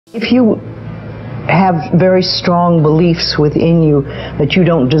If you have very strong beliefs within you that you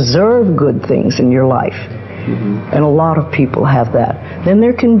don't deserve good things in your life, and a lot of people have that, then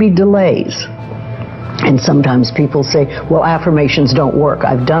there can be delays. And sometimes people say, well, affirmations don't work.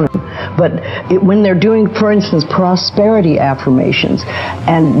 I've done them. But when they're doing, for instance, prosperity affirmations,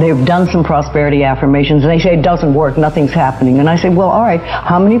 and they've done some prosperity affirmations, and they say it doesn't work, nothing's happening. And I say, well, all right,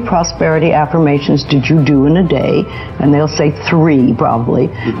 how many prosperity affirmations did you do in a day? And they'll say 3, probably.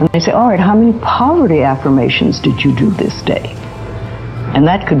 And they say, all right, how many poverty affirmations did you do this day? And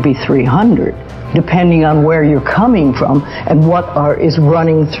that could be 300, depending on where you're coming from and what is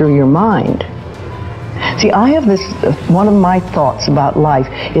running through your mind. See, I have this, one of my thoughts about life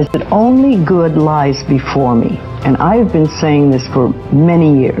is that only good lies before me. And I've been saying this for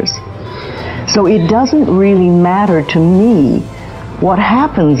many years. So it doesn't really matter to me what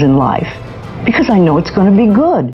happens in life, because I know it's going to be good.